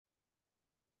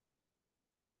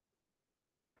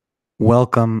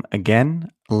Welcome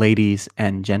again, ladies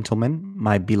and gentlemen,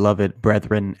 my beloved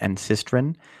brethren and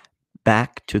sistren,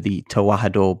 back to the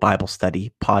Tewahido Bible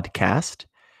Study podcast.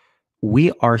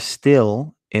 We are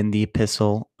still in the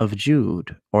epistle of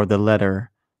Jude, or the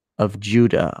letter of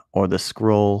Judah, or the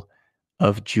scroll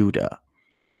of Judah.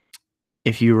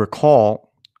 If you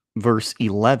recall, verse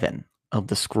 11 of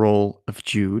the scroll of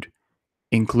Jude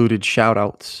included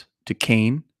shoutouts to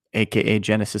Cain, aka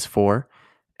Genesis 4,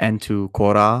 and to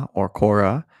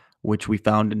Korah, which we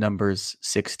found in Numbers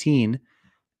 16.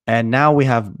 And now we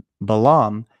have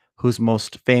Balaam, whose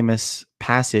most famous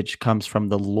passage comes from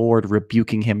the Lord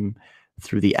rebuking him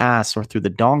through the ass or through the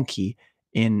donkey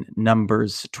in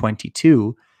Numbers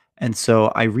 22. And so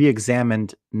I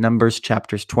re-examined Numbers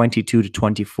chapters 22 to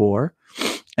 24.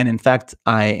 And in fact,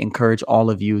 I encourage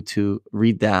all of you to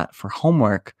read that for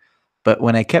homework. But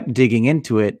when I kept digging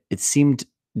into it, it seemed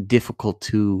difficult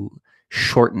to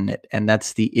shorten it. And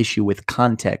that's the issue with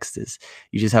context, is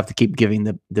you just have to keep giving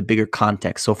the bigger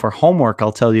context. So for homework,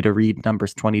 I'll tell you to read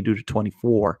Numbers 22 to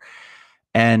 24.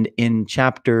 And in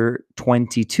chapter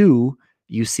 22,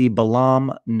 you see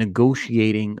Balaam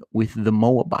negotiating with the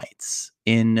Moabites.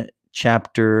 In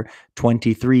chapter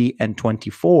 23 and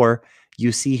 24,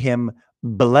 you see him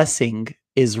blessing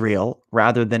Israel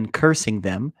rather than cursing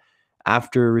them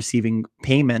after receiving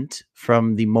payment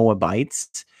from the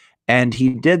Moabites. And he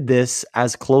did this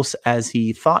as close as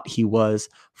he thought he was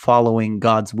following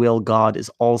God's will. God is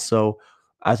also,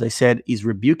 as I said, he's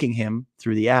rebuking him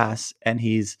through the ass, and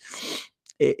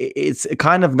it's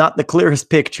kind of not the clearest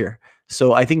picture.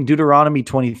 So I think Deuteronomy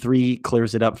 23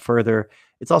 clears it up further.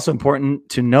 It's also important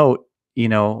to note,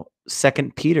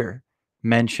 2 Peter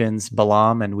mentions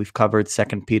Balaam, and we've covered 2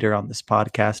 Peter on this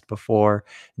podcast before.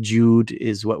 Jude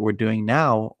is what we're doing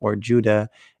now, or Judah,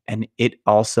 and it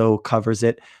also covers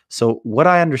it. So what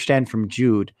I understand from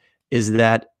Jude is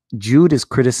that Jude is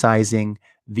criticizing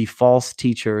the false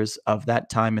teachers of that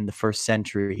time in the first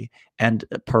century and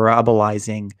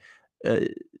parabolizing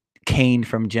Cain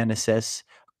from Genesis,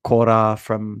 Korah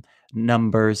from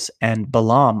Numbers, and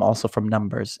Balaam also from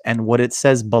Numbers. And what it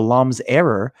says Balaam's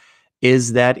error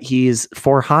is that he's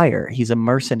for hire. He's a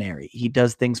mercenary. He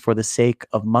does things for the sake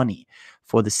of money,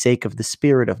 for the sake of the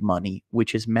spirit of money,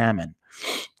 which is Mammon.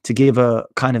 To give a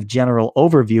kind of general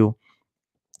overview,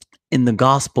 in the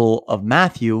Gospel of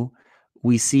Matthew,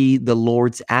 we see the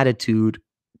Lord's attitude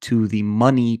to the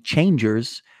money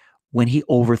changers when he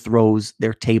overthrows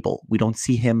their table. We don't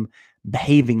see him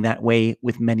behaving that way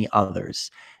with many others.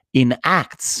 In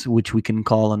Acts, which we can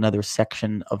call another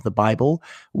section of the Bible,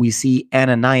 we see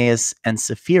Ananias and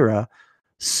Sapphira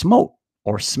smote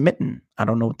or smitten. I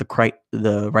don't know what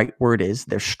the right word is.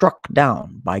 They're struck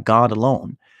down by God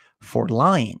alone for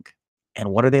lying.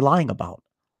 And what are they lying about?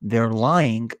 They're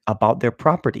lying about their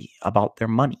property, about their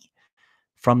money.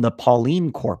 From the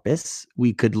Pauline corpus,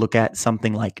 we could look at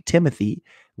something like Timothy,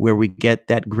 where we get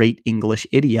that great English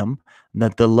idiom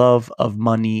that the love of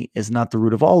money is not the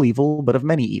root of all evil, but of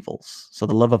many evils. So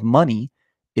the love of money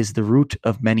is the root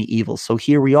of many evils. So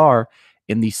here we are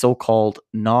in the so-called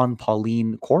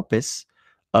non-Pauline corpus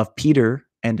of Peter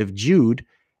and of Jude,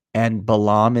 and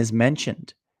Balaam is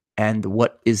mentioned. And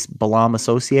what is Balaam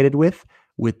associated with?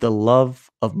 With the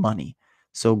love of money.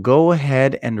 So go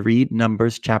ahead and read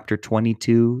Numbers chapter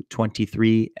 22,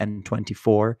 23, and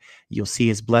 24. You'll see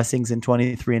his blessings in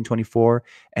 23 and 24,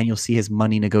 and you'll see his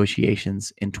money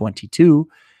negotiations in 22.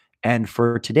 And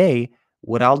for today,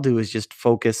 what I'll do is just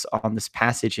focus on this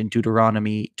passage in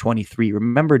Deuteronomy 23.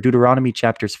 Remember, Deuteronomy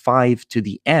chapters 5 to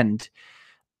the end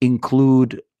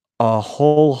include a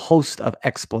whole host of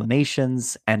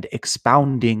explanations and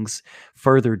expoundings,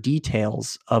 further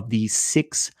details of the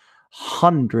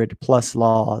 600 plus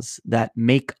laws that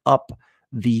make up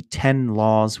the 10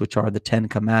 laws, which are the 10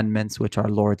 commandments, which our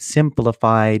Lord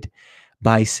simplified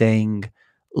by saying,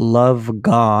 love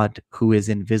God who is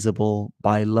invisible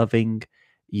by loving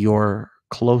your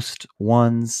close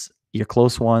ones,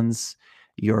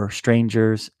 your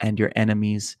strangers, and your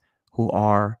enemies who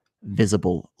are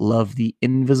visible. Love the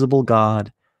invisible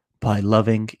God by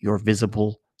loving your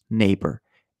visible neighbor.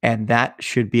 And that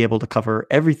should be able to cover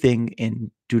everything in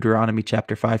Deuteronomy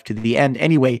chapter 5 to the end.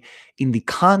 Anyway, in the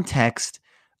context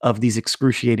of these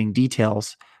excruciating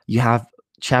details, you have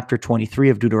chapter 23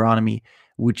 of Deuteronomy,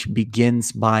 which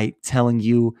begins by telling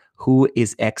you who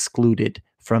is excluded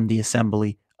from the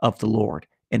assembly of the Lord.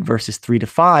 In verses 3 to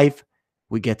 5,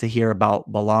 we get to hear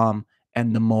about Balaam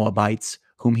and the Moabites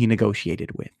whom he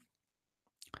negotiated with.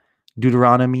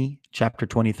 Deuteronomy chapter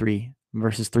 23,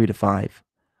 verses 3 to 5,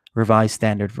 Revised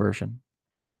Standard Version.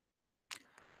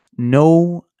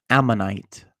 No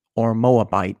Ammonite or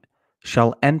Moabite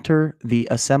shall enter the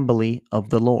assembly of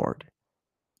the Lord,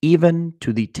 even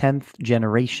to the 10th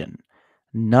generation.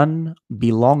 None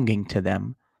belonging to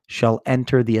them shall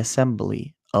enter the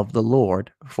assembly of the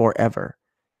Lord forever,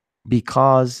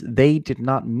 because they did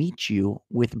not meet you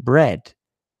with bread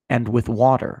and with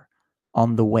water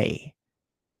on the way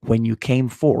when you came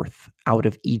forth out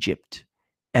of Egypt,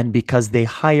 and because they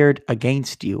hired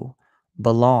against you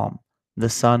Balaam, the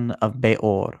son of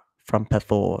Beor, from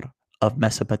Pethor of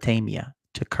Mesopotamia,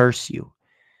 to curse you.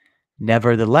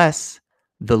 Nevertheless,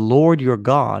 the Lord your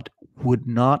God would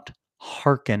not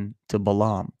hearken to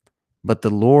Balaam, but the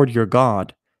Lord your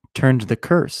God turned the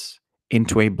curse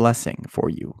into a blessing for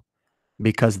you,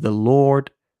 because the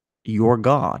Lord your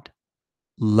God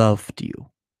loved you.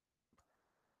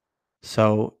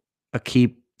 So, a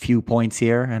key few points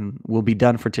here, and we'll be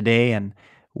done for today, and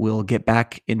we'll get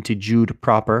back into Jude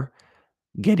proper,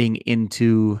 getting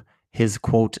into his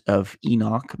quote of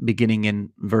Enoch, beginning in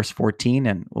verse 14,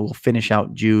 and we'll finish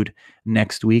out Jude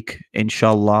next week,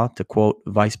 inshallah, to quote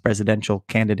vice presidential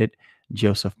candidate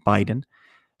Joseph Biden.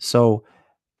 So,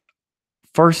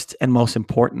 first and most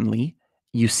importantly,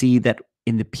 you see that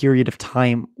in the period of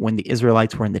time when the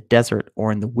Israelites were in the desert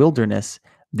or in the wilderness,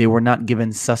 they were not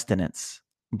given sustenance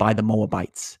by the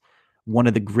Moabites. One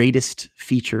of the greatest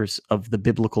features of the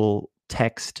biblical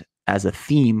text as a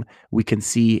theme we can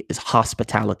see is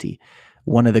hospitality.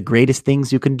 One of the greatest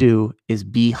things you can do is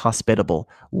be hospitable.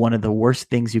 One of the worst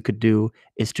things you could do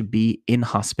is to be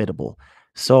inhospitable.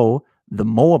 So the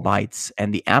Moabites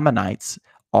and the Ammonites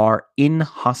are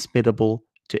inhospitable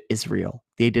to Israel.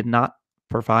 They did not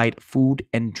provide food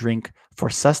and drink for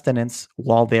sustenance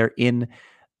while they're in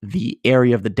the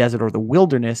area of the desert or the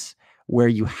wilderness, where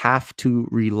you have to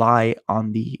rely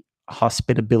on the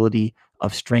hospitability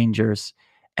of strangers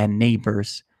and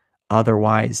neighbors.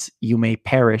 Otherwise, you may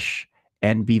perish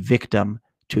and be victim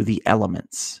to the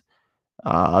elements.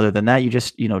 Other than that, you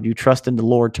just, you trust in the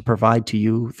Lord to provide to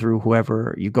you through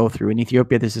whoever you go through. In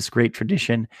Ethiopia, there's this great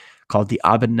tradition called the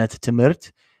Abednet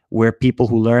Timirt, where people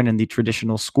who learn in the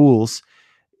traditional schools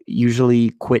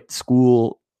usually quit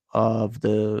school of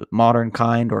the modern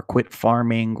kind, or quit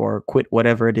farming, or quit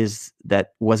whatever it is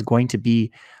that was going to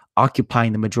be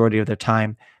occupying the majority of their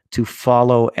time, to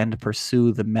follow and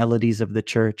pursue the melodies of the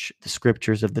church, the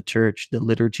scriptures of the church, the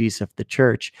liturgies of the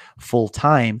church full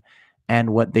time. And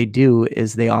what they do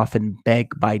is they often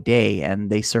beg by day, and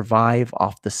they survive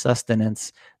off the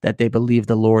sustenance that they believe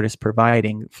the Lord is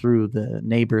providing through the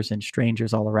neighbors and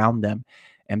strangers all around them.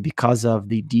 And because of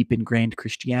the deep ingrained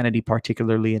Christianity,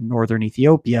 particularly in northern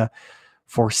Ethiopia,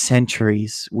 for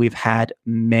centuries, we've had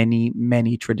many,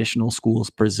 many traditional schools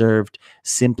preserved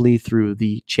simply through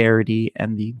the charity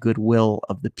and the goodwill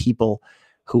of the people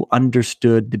who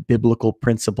understood the biblical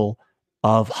principle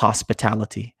of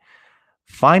hospitality.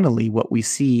 Finally, what we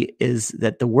see is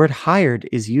that the word hired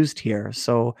is used here.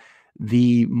 So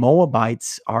the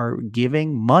Moabites are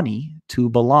giving money to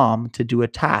Balaam to do a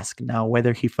task. Now,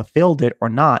 whether he fulfilled it or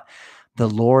not, the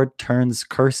Lord turns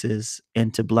curses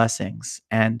into blessings.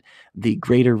 And the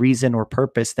greater reason or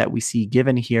purpose that we see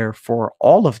given here for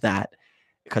all of that,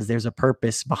 because there's a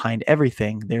purpose behind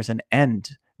everything, there's an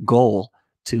end goal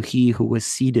to he who was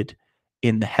seated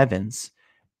in the heavens,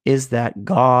 is that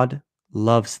God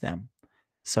loves them.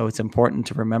 So it's important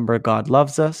to remember God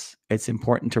loves us. It's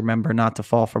important to remember not to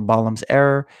fall for Balaam's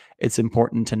error. It's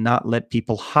important to not let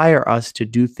people hire us to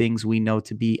do things we know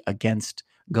to be against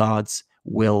God's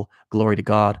will. Glory to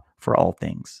God for all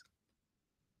things.